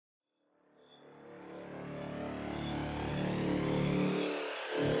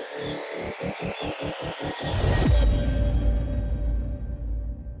Hey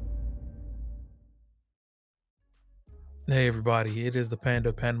everybody, it is the Panda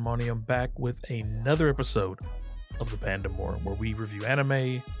of Pandemonium back with another episode of the Pandamora, where we review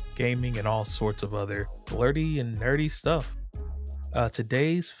anime, gaming, and all sorts of other flirty and nerdy stuff.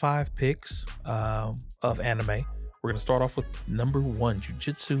 Today's 5 picks of anime, we're going to start off with number 1,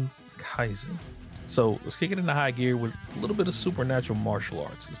 Jujutsu Kaisen. So let's kick it into high gear with a little bit of supernatural martial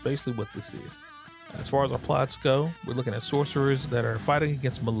arts. It's basically what this is. As far as our plots go, we're looking at sorcerers that are fighting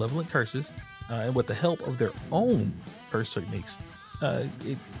against malevolent curses, and with the help of their own curse techniques.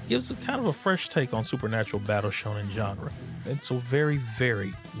 It gives a kind of a fresh take on supernatural battle shonen genre. It's a very,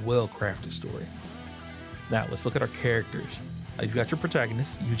 very well-crafted story. Now, let's look at our characters. You've got your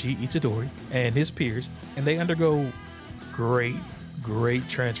protagonist, Yuji Itadori, and his peers, and they undergo great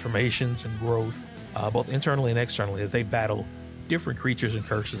transformations and growth, both internally and externally, as they battle different creatures and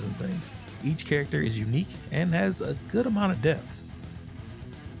curses and things. Each character is unique and has a good amount of depth.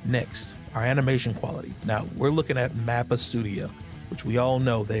 Next, our animation quality. Now, we're looking at Mappa Studio, which we all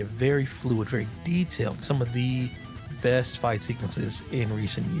know they're very fluid, very detailed, some of the best fight sequences in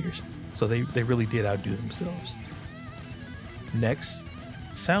recent years. So they really did outdo themselves. Next,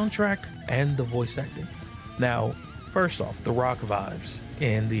 soundtrack and the voice acting. Now, first off, the rock vibes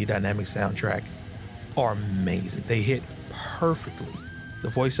in the dynamic soundtrack are amazing. They hit perfectly. The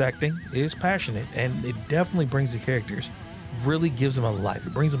voice acting is passionate, and it definitely brings the characters, really gives them a life.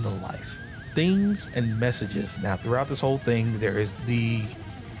 It brings them to life. Themes and messages. Now, throughout this whole thing, there is the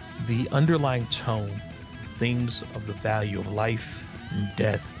underlying tone, themes of the value of life and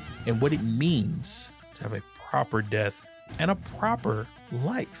death, and what it means to have a proper death and a proper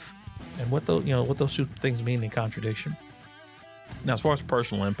life, and what those two things mean in contradiction. Now, as far as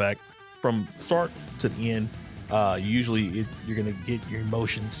personal impact, from start to the end, usually you're gonna get your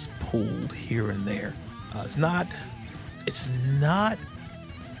emotions pulled here and there. It's not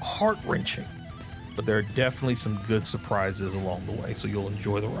heart-wrenching, but there are definitely some good surprises along the way, so you'll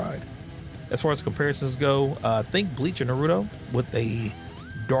enjoy the ride. As far as comparisons go, think Bleach and Naruto with a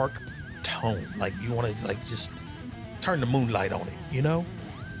dark tone, like you want to just turn the moonlight on it, you know?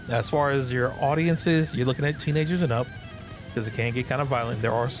 As far as your audiences, you're looking at teenagers and up, because it can get kind of violent.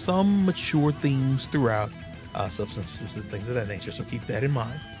 There are some mature themes throughout, substances and things of that nature, so keep that in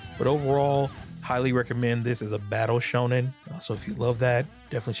mind. But overall, highly recommend this as a battle shonen. So if you love that,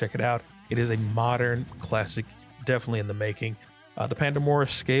 definitely check it out. It is a modern classic, definitely in the making. The Pandamora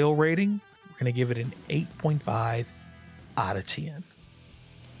scale rating, we're going to give it an 8.5 out of 10.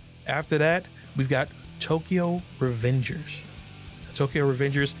 After that, we've got Tokyo Revengers. Tokyo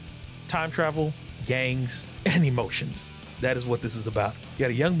Revengers, time travel, gangs, and emotions. That is what this is about. You got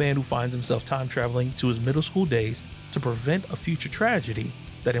a young man who finds himself time traveling to his middle school days to prevent a future tragedy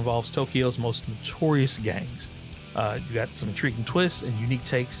that involves Tokyo's most notorious gangs. You got some intriguing twists and unique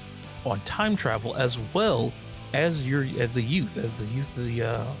takes on time travel, as well as the youth of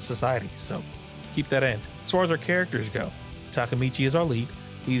the society. So keep that in. As far as our characters go, Takemichi is our lead.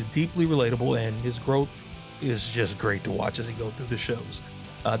 He's deeply relatable, and his growth is just great to watch as he goes through the shows.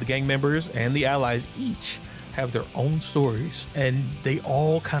 The gang members and the allies each have their own stories, and they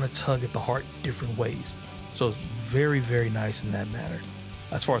all kind of tug at the heart in different ways. So it's very, very nice in that matter.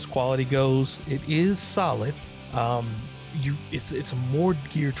 As far as quality goes, it is solid. It's more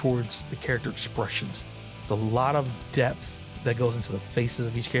geared towards the character expressions. It's a lot of depth that goes into the faces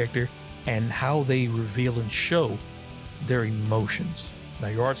of each character and how they reveal and show their emotions. Now,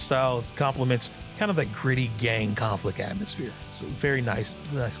 your art style complements kind of that gritty gang conflict atmosphere. So very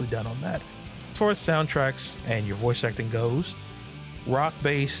nicely done on that. As far as soundtracks and your voice acting goes,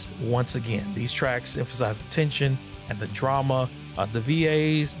 rock-based once again. These tracks emphasize the tension and the drama. The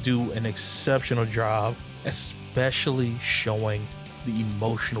VAs do an exceptional job, especially showing the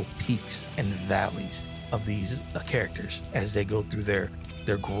emotional peaks and valleys of these characters as they go through their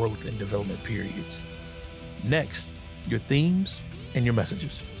growth and development periods. Next, your themes and your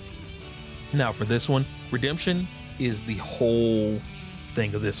messages. Now, for this one, redemption is the whole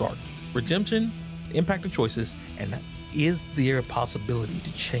thing of this arc. Redemption, impact of choices, and is there a possibility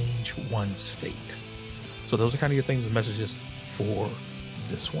to change one's fate? So those are kind of your themes and messages for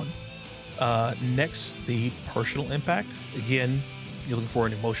this one. Next, the personal impact. Again, you're looking for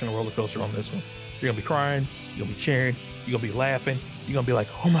an emotional roller coaster on this one. You're gonna be crying, you're gonna be cheering, you're gonna be laughing, you're gonna be like,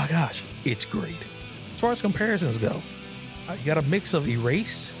 oh my gosh, it's great. As far as comparisons go, you got a mix of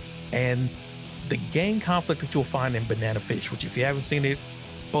Erased and the gang conflict that you'll find in Banana Fish, which if you haven't seen it,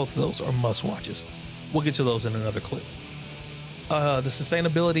 both of those are must watches. We'll get to those in another clip. The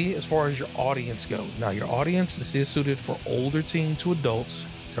sustainability as far as your audience goes. Now, your audience, this is suited for older teen to adults,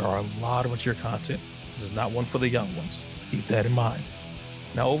 There are a lot of mature content. This is not one for the young ones. Keep that in mind.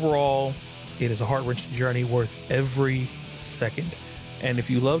 Now, overall, it is a heart-wrenching journey worth every second. And if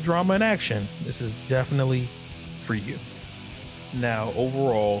you love drama and action, this is definitely for you. Now,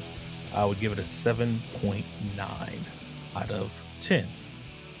 overall, I would give it a 7.9 out of 10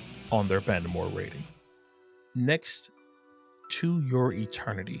 on their Pandamora rating. Next, To Your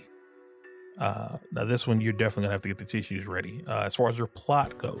Eternity. Now, this one, you're definitely gonna have to get the tissues ready. As far as their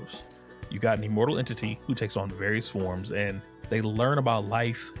plot goes, you got an immortal entity who takes on various forms, and they learn about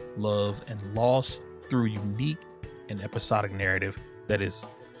life, love, and loss through a unique and episodic narrative that is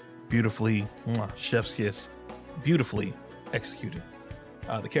beautifully, chef's kiss, beautifully executed.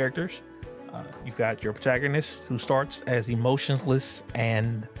 The characters, you've got your protagonist who starts as emotionless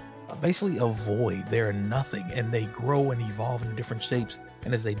and basically a void. They're nothing, and they grow and evolve in different shapes.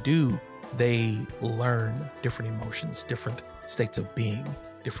 And as they do, they learn different emotions, different states of being,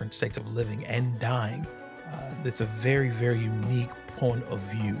 different states of living and dying. It's a very, very unique point of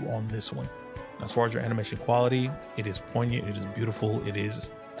view on this one. As far as your animation quality, it is poignant, it is beautiful, it is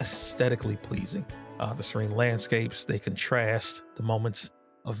aesthetically pleasing. The serene landscapes, they contrast the moments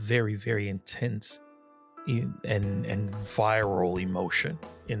of very, very intense and viral emotion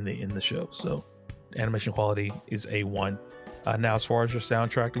in the show. So animation quality is A1. Now, as far as your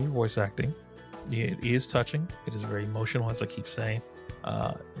soundtrack and your voice acting, it is touching. It is very emotional, as I keep saying.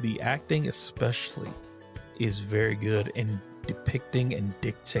 The acting especially is very good in depicting and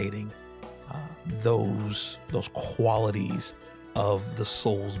dictating those qualities of the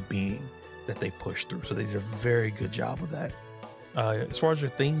soul's being that they push through. So they did a very good job of that. As far as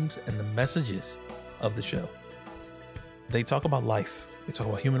your themes and the messages of the show, they talk about life. They talk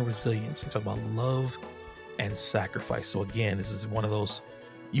about human resilience. They talk about love and sacrifice. So again, this is one of those,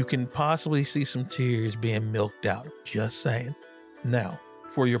 you can possibly see some tears being milked out. Just saying. Now,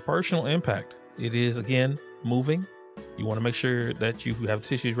 for your personal impact, it is, again, moving. You want to make sure that you have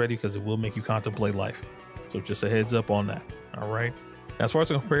tissues ready because it will make you contemplate life. So just a heads up on that. All right. Now, as far as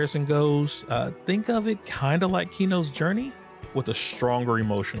the comparison goes, think of it kind of like Kino's Journey with a stronger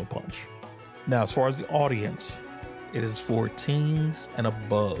emotional punch. Now, as far as the audience, it is for teens and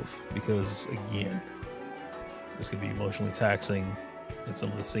above because, again, this can be emotionally taxing, and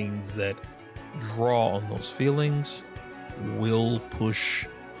some of the scenes that draw on those feelings will push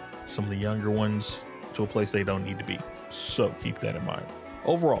some of the younger ones to a place they don't need to be. So keep that in mind.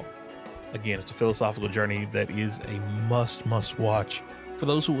 Overall, again, it's a philosophical journey that is a must watch for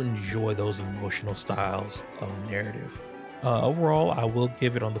those who enjoy those emotional styles of narrative. Overall, I will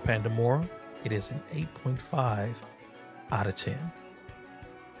give it on the Pandamora. It is an 8.5 out of 10.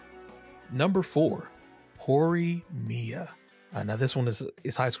 Number 4, Horimiya. Now this one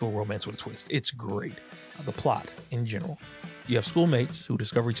is high school romance with a twist. It's great. The plot in general. You have schoolmates who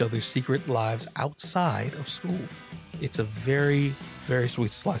discover each other's secret lives outside of school. It's a very, very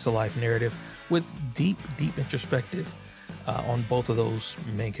sweet slice of life narrative with deep introspective on both of those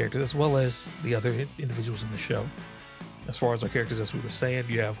main characters, as well as the other individuals in the show. As far as our characters, as we were saying,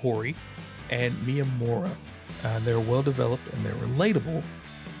 you have Hori and Miyamura. They're well developed and they're relatable.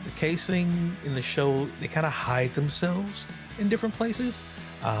 The casing in the show, they kind of hide themselves in different places.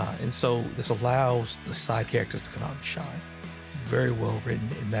 And so this allows the side characters to come out and shine. It's very well written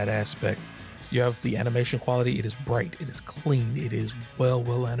in that aspect. You have the animation quality. It is bright. It is clean. It is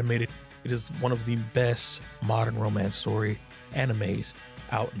well animated. It is one of the best modern romance story animes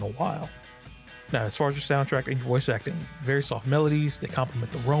out in a while. Now, as far as your soundtrack and your voice acting, very soft melodies. They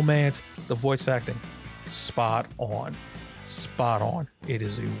complement the romance, the voice acting. Spot on. It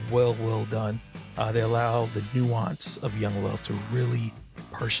is a well done. They allow the nuance of young love to really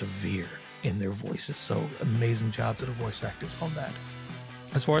persevere in their voices. So amazing job to the voice actors on that.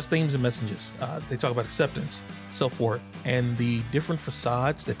 As far as themes and messages, they talk about acceptance, self-worth, and the different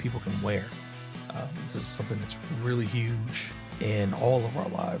facades that people can wear. This is something that's really huge in all of our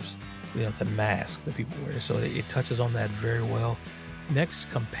lives. You know, the mask that people wear. So it touches on that very well. Next,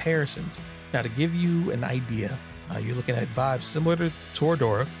 comparisons. Now, to give you an idea, you're looking at vibes similar to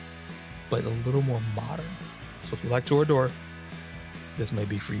Toradora, but a little more modern. So if you like Toradora, this may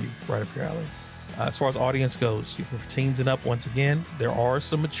be for you, right up your alley. As far as audience goes, you're looking for teens and up. Once again, there are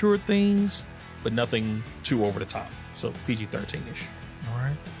some mature themes, but nothing too over the top. So PG-13-ish. All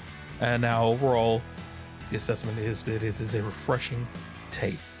right. And now overall, the assessment is that it is a refreshing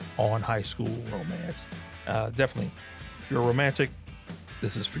take on high school romance. Definitely, if you're a romantic,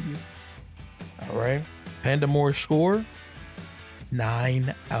 this is for you. All right. Pandamora score,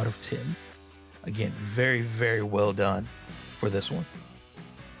 9 out of 10. Again, very well done for this one.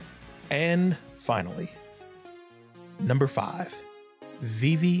 And finally, number 5,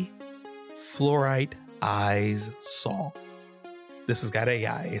 Vivy Fluorite Eyes song. This has got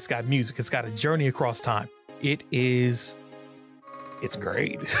AI, it's got music, it's got a journey across time. It's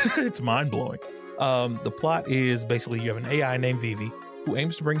great. It's mind-blowing. The plot is basically you have an AI named Vivy who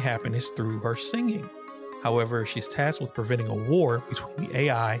aims to bring happiness through her singing. However, she's tasked with preventing a war between the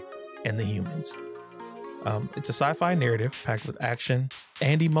AI and the humans. It's a sci-fi narrative packed with action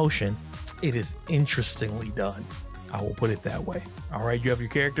and emotion. It is interestingly done. I will put it that way. All right, you have your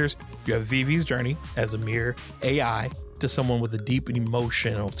characters. You have Vivy's journey as a mere AI to someone with a deep and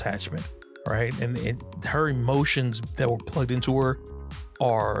emotional attachment. Right, and her emotions that were plugged into her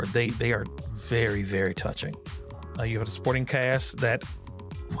are very, very touching. You have a supporting cast that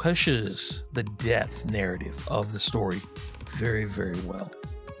pushes the depth narrative of the story very, very well.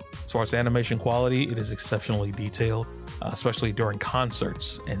 As far as the animation quality, it is exceptionally detailed, especially during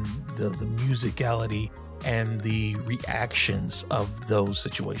concerts, and the musicality and the reactions of those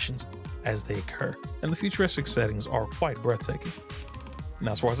situations as they occur. And the futuristic settings are quite breathtaking.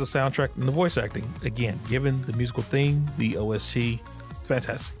 Now, as far as the soundtrack and the voice acting, again, given the musical theme, the OST,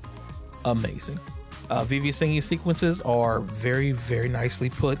 fantastic, amazing. Vivy's singing sequences are very, very nicely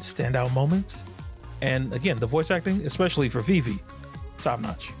put, standout moments. And again, the voice acting, especially for Vivy, top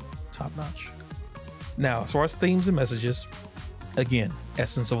notch, top notch. Now, as far as themes and messages, again,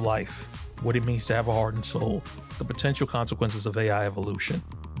 essence of life, what it means to have a heart and soul, the potential consequences of AI evolution.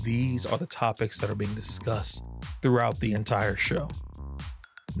 These are the topics that are being discussed throughout the entire show.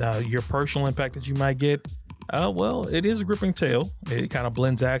 Now, your personal impact that you might get, well, it is a gripping tale. It kind of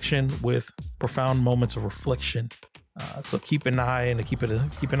blends action with profound moments of reflection. So keep an eye and keep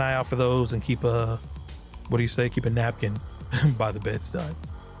an eye out for those, and keep a napkin by the bedside.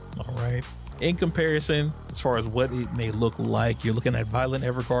 All right. In comparison, as far as what it may look like, you're looking at Violet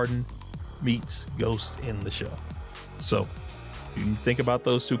Evergarden meets Ghost in the Shell. So you can think about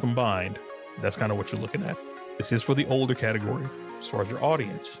those two combined. That's kind of what you're looking at. This is for the older category. As far as your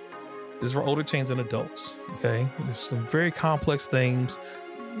audience, this is for older teens and adults. Okay, there's some very complex themes,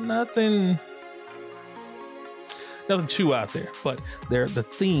 nothing too out there, but the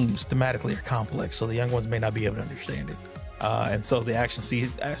themes thematically are complex, so the young ones may not be able to understand it. And so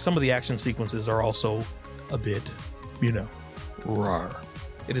some of the action sequences are also a bit, raw.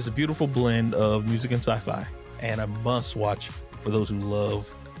 It is a beautiful blend of music and sci-fi, and a must watch for those who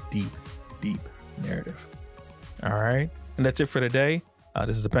love deep narrative. All right. And that's it for today.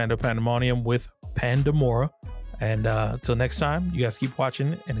 This is the Panda of Pandemonium with Pandamora. And until next time, you guys keep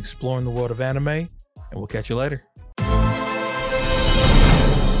watching and exploring the world of anime, and we'll catch you later.